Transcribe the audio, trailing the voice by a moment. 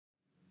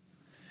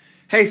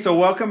Hey, so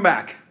welcome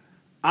back.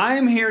 I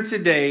am here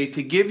today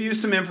to give you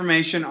some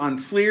information on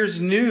FLIR's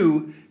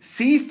new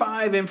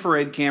C5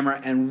 infrared camera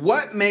and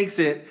what makes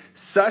it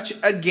such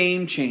a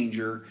game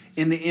changer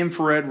in the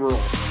infrared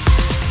world.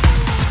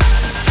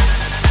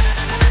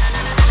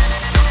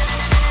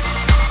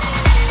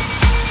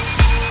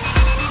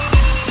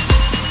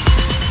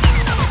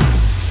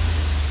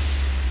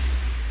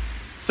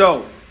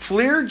 So,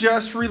 FLIR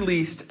just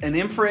released an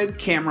infrared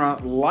camera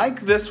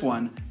like this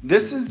one.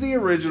 This is the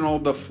original,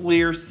 the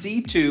FLIR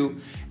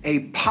C2, a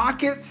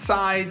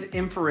pocket-size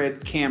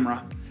infrared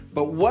camera.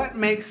 But what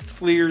makes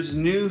FLIR's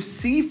new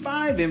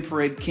C5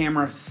 infrared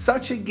camera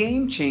such a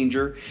game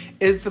changer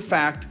is the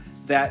fact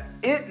that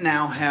it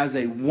now has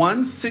a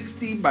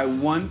 160 by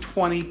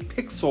 120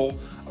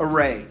 pixel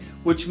array,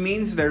 which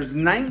means there's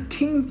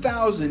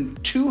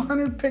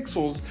 19,200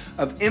 pixels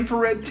of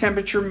infrared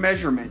temperature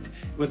measurement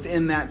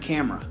within that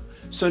camera.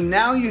 So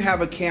now you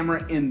have a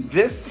camera in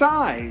this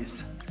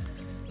size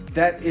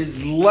that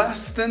is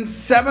less than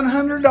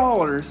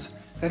 $700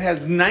 that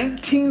has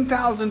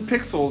 19,000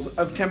 pixels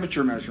of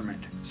temperature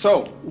measurement.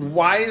 So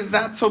why is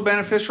that so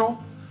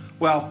beneficial?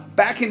 Well,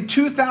 back in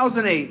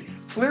 2008,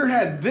 FLIR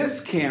had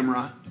this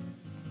camera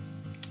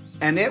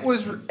and it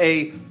was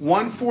a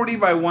 140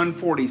 by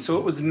 140. So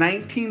it was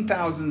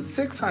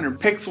 19,600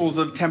 pixels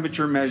of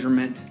temperature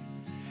measurement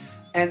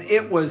and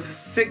it was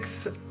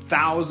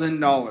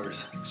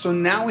 $6,000. So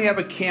now we have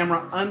a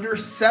camera under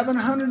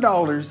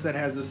 $700 that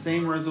has the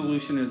same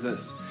resolution as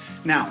this.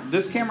 Now,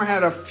 this camera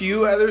had a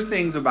few other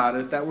things about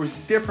it that was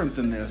different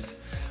than this,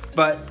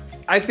 but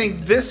I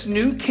think this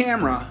new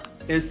camera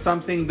is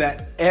something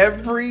that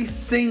every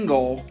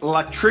single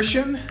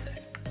electrician,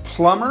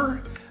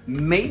 plumber,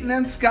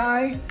 maintenance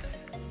guy,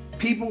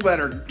 people that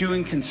are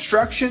doing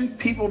construction,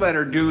 people that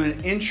are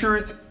doing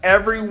insurance,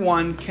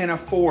 everyone can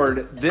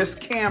afford this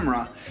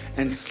camera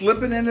and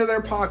slip it into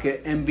their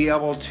pocket and be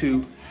able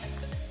to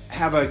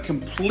have a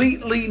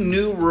completely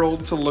new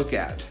world to look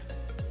at.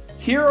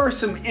 Here are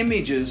some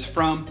images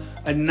from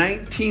a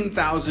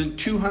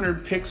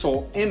 19,200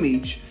 pixel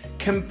image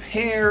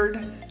compared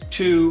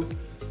to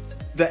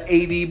the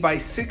 80 by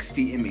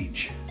 60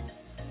 image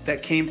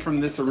that came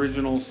from this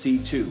original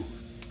C2.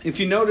 If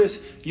you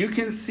notice, you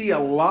can see a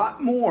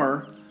lot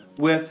more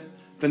with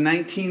the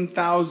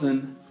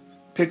 19,000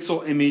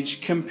 pixel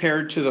image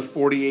compared to the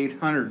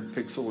 4,800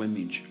 pixel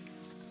image.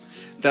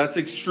 That's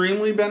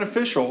extremely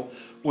beneficial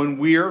when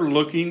we are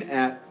looking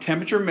at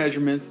temperature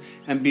measurements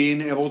and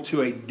being able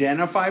to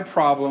identify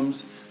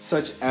problems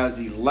such as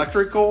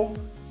electrical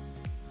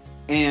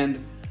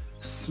and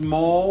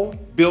small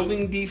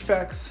building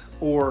defects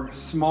or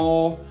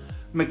small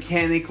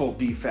mechanical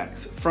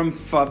defects from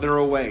further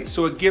away.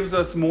 So it gives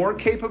us more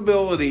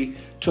capability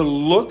to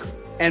look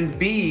and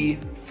be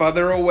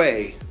further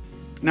away.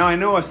 Now I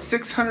know a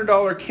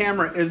 $600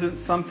 camera isn't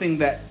something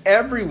that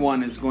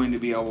everyone is going to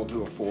be able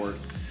to afford,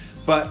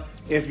 but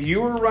if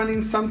you are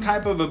running some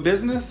type of a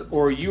business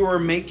or you are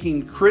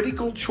making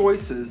critical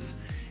choices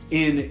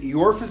in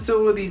your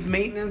facility's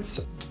maintenance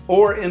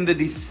or in the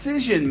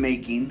decision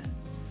making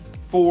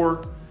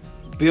for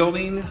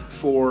building,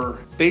 for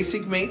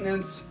basic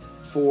maintenance,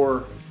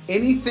 for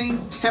anything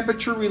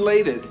temperature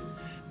related,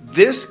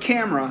 this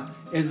camera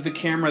is the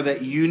camera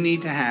that you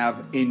need to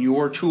have in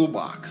your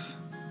toolbox.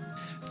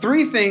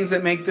 Three things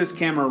that make this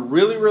camera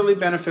really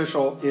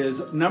beneficial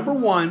is number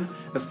one,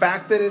 the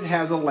fact that it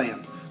has a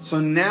lamp. So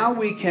now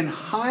we can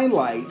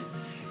highlight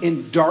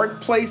in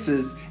dark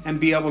places and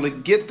be able to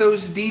get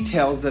those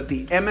details that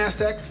the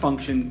MSX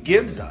function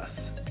gives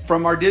us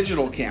from our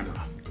digital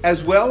camera,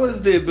 as well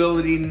as the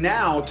ability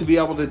now to be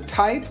able to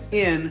type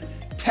in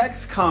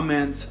text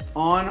comments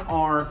on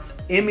our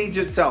image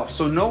itself.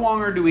 So no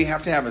longer do we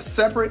have to have a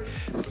separate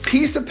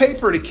piece of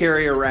paper to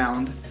carry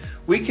around.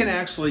 We can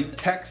actually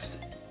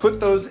put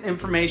those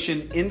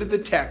information into the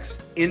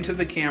text, into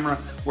the camera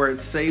where it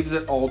saves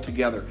it all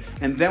together.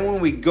 And then when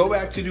we go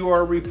back to do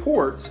our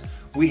reports,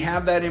 we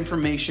have that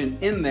information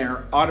in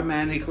there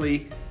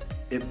automatically.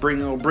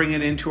 Will bring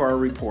it into our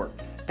report.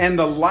 And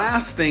the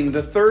last thing,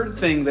 the third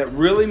thing that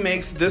really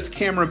makes this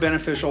camera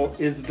beneficial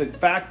is the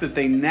fact that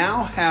they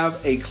now have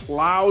a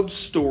cloud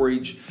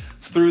storage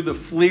through the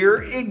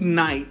FLIR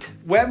Ignite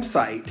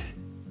website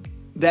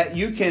that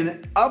you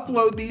can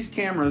upload these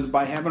cameras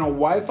by having a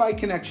Wi-Fi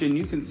connection.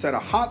 You can set a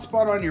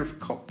hotspot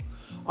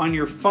on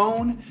your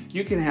phone.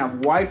 You can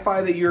have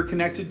Wi-Fi that you're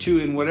connected to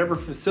in whatever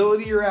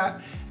facility you're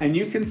at, and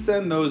you can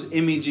send those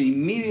images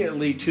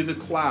immediately to the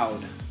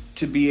cloud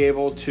to be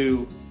able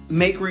to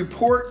make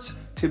reports,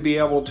 to be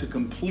able to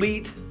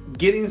complete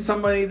getting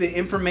somebody the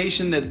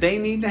information that they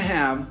need to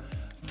have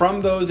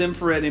from those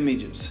infrared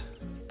images.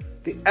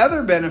 The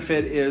other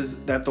benefit is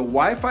that the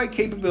Wi-Fi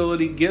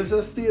capability gives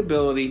us the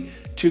ability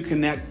to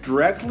connect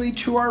directly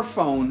to our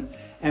phone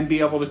and be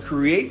able to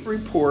create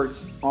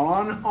reports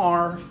on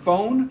our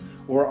phone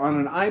or on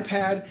an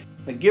iPad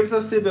that gives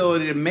us the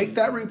ability to make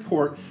that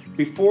report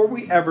before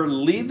we ever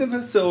leave the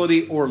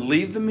facility or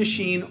leave the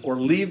machine or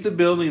leave the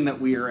building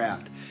that we are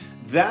at.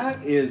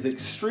 That is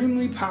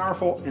extremely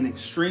powerful and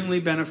extremely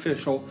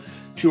beneficial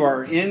to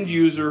our end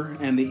user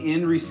and the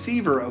end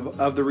receiver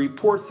of the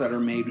reports that are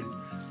made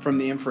from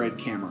the infrared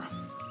camera.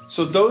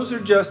 So those are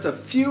just a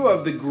few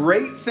of the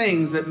great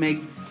things that make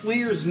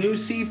FLIR's new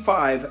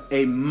C5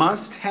 a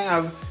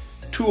must-have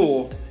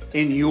tool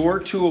in your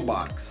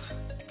toolbox.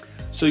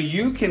 So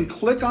you can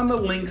click on the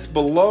links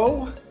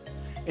below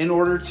in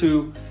order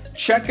to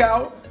check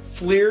out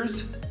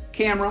FLIR's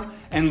camera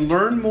and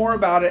learn more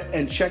about it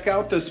and check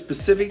out the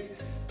specific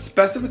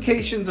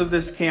specifications of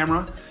this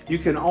camera. You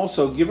can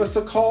also give us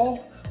a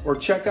call or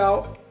check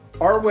out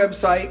our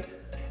website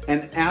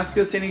and ask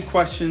us any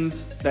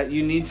questions that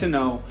you need to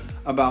know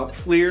about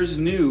FLIR's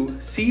new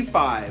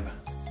C5.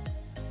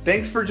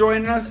 Thanks for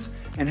joining us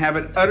and have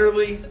an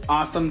utterly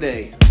awesome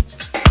day.